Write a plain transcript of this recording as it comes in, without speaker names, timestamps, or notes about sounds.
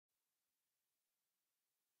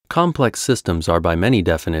Complex systems are by many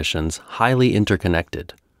definitions highly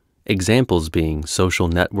interconnected, examples being social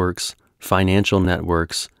networks, financial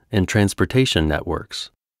networks, and transportation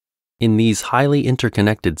networks. In these highly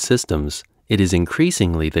interconnected systems, it is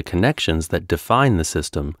increasingly the connections that define the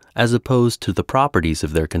system as opposed to the properties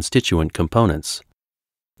of their constituent components.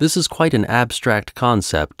 This is quite an abstract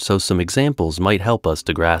concept, so some examples might help us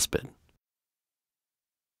to grasp it.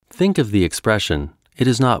 Think of the expression, "It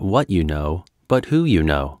is not what you know, but who you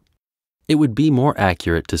know." It would be more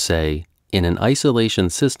accurate to say, in an isolation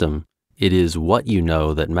system, it is what you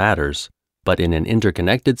know that matters, but in an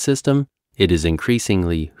interconnected system, it is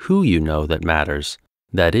increasingly who you know that matters,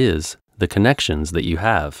 that is, the connections that you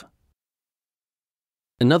have.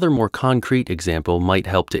 Another more concrete example might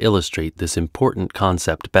help to illustrate this important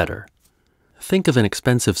concept better. Think of an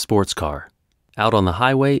expensive sports car. Out on the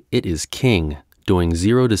highway, it is king, doing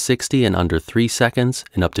 0 to 60 in under 3 seconds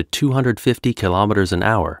and up to 250 kilometers an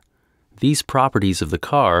hour. These properties of the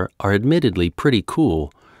car are admittedly pretty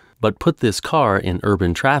cool, but put this car in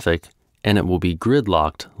urban traffic and it will be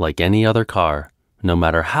gridlocked like any other car. No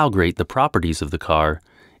matter how great the properties of the car,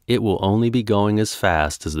 it will only be going as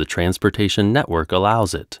fast as the transportation network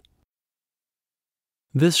allows it.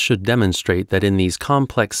 This should demonstrate that in these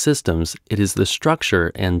complex systems, it is the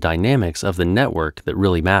structure and dynamics of the network that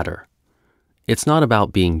really matter. It's not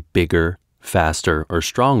about being bigger, faster, or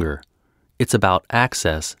stronger. It's about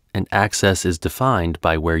access, and access is defined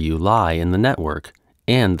by where you lie in the network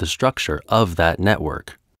and the structure of that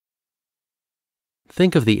network.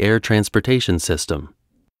 Think of the air transportation system.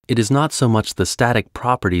 It is not so much the static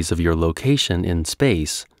properties of your location in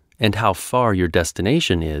space and how far your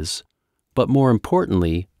destination is, but more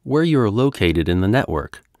importantly, where you are located in the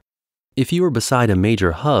network. If you are beside a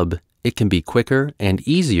major hub, it can be quicker and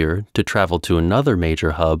easier to travel to another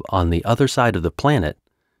major hub on the other side of the planet,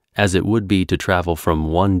 as it would be to travel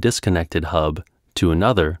from one disconnected hub to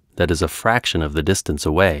another that is a fraction of the distance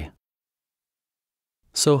away.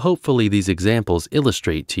 So hopefully these examples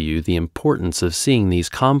illustrate to you the importance of seeing these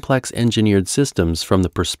complex engineered systems from the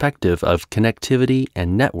perspective of connectivity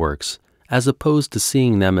and networks, as opposed to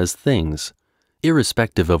seeing them as things.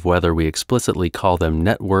 Irrespective of whether we explicitly call them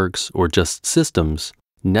networks or just systems,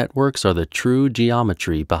 networks are the true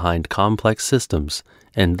geometry behind complex systems,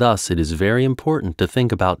 and thus it is very important to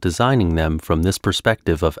think about designing them from this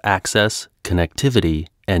perspective of access, connectivity,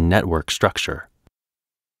 and network structure.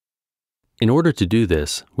 In order to do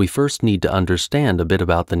this, we first need to understand a bit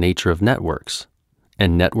about the nature of networks.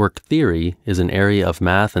 And network theory is an area of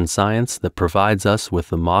math and science that provides us with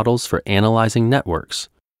the models for analyzing networks.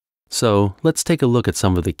 So let's take a look at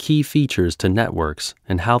some of the key features to networks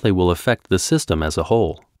and how they will affect the system as a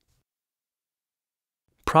whole.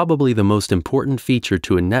 Probably the most important feature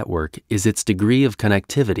to a network is its degree of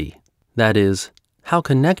connectivity. That is, how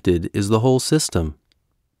connected is the whole system?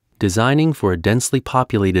 Designing for a densely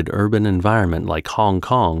populated urban environment like Hong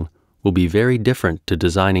Kong will be very different to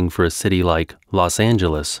designing for a city like Los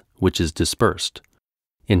Angeles, which is dispersed.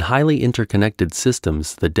 In highly interconnected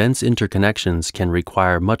systems, the dense interconnections can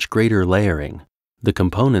require much greater layering. The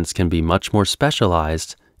components can be much more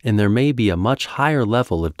specialized, and there may be a much higher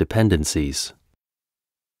level of dependencies.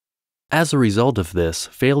 As a result of this,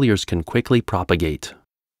 failures can quickly propagate.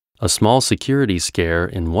 A small security scare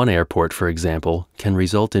in one airport, for example, can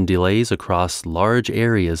result in delays across large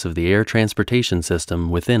areas of the air transportation system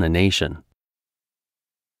within a nation.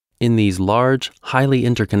 In these large, highly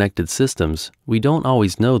interconnected systems, we don't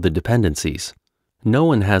always know the dependencies. No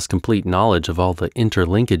one has complete knowledge of all the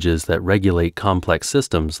interlinkages that regulate complex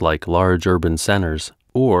systems like large urban centers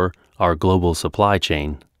or our global supply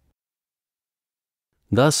chain.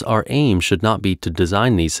 Thus, our aim should not be to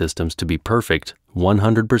design these systems to be perfect,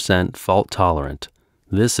 100% fault tolerant.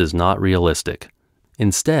 This is not realistic.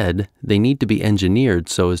 Instead, they need to be engineered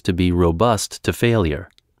so as to be robust to failure.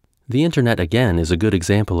 The Internet, again, is a good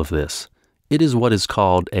example of this. It is what is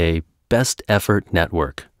called a best effort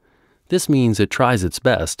network. This means it tries its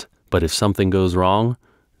best, but if something goes wrong,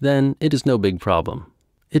 then it is no big problem.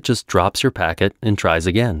 It just drops your packet and tries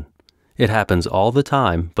again. It happens all the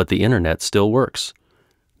time, but the Internet still works.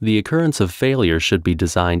 The occurrence of failure should be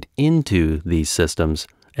designed into these systems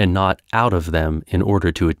and not out of them in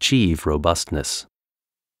order to achieve robustness.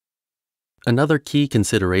 Another key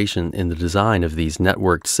consideration in the design of these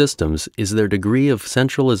networked systems is their degree of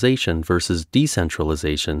centralization versus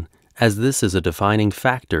decentralization, as this is a defining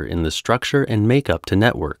factor in the structure and makeup to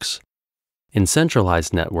networks. In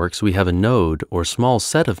centralized networks, we have a node or small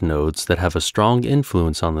set of nodes that have a strong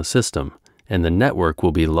influence on the system, and the network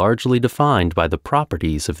will be largely defined by the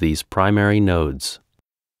properties of these primary nodes.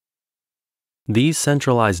 These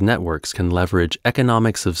centralized networks can leverage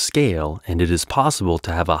economics of scale, and it is possible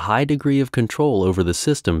to have a high degree of control over the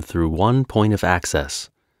system through one point of access.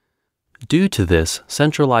 Due to this,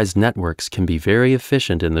 centralized networks can be very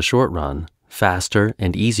efficient in the short run, faster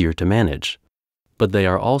and easier to manage. But they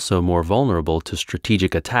are also more vulnerable to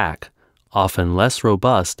strategic attack, often less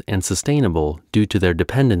robust and sustainable due to their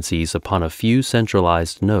dependencies upon a few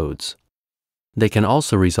centralized nodes. They can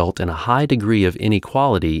also result in a high degree of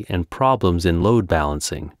inequality and problems in load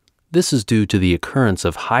balancing. This is due to the occurrence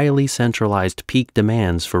of highly centralized peak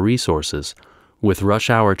demands for resources, with rush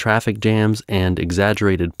hour traffic jams and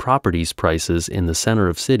exaggerated properties prices in the center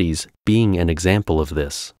of cities being an example of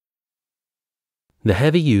this. The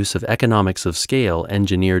heavy use of economics of scale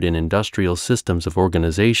engineered in industrial systems of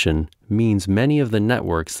organization means many of the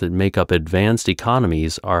networks that make up advanced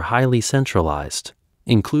economies are highly centralized,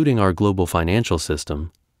 including our global financial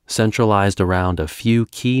system, centralized around a few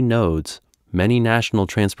key nodes, many national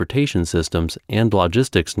transportation systems, and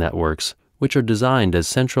logistics networks, which are designed as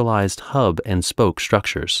centralized hub and spoke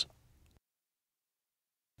structures.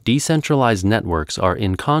 Decentralized networks are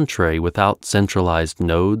in contrary without centralized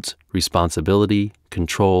nodes, responsibility,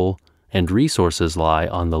 control, and resources lie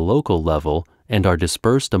on the local level and are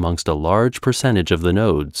dispersed amongst a large percentage of the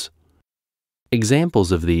nodes.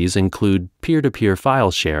 Examples of these include peer-to-peer file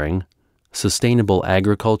sharing, sustainable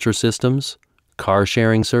agriculture systems, car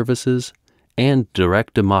sharing services, and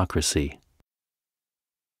direct democracy.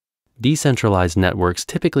 Decentralized networks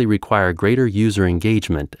typically require greater user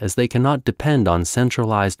engagement as they cannot depend on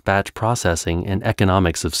centralized batch processing and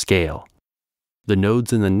economics of scale. The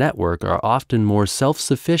nodes in the network are often more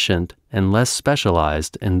self-sufficient and less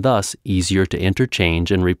specialized and thus easier to interchange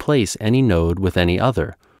and replace any node with any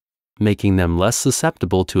other, making them less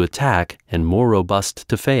susceptible to attack and more robust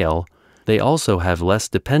to fail. They also have less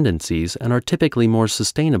dependencies and are typically more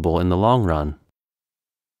sustainable in the long run.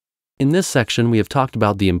 In this section, we have talked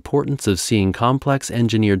about the importance of seeing complex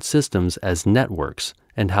engineered systems as networks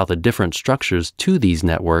and how the different structures to these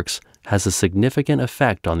networks has a significant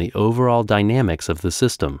effect on the overall dynamics of the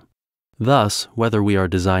system. Thus, whether we are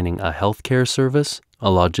designing a healthcare service, a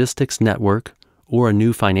logistics network, or a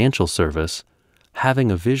new financial service,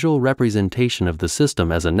 having a visual representation of the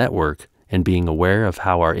system as a network and being aware of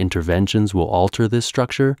how our interventions will alter this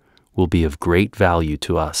structure will be of great value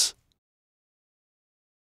to us.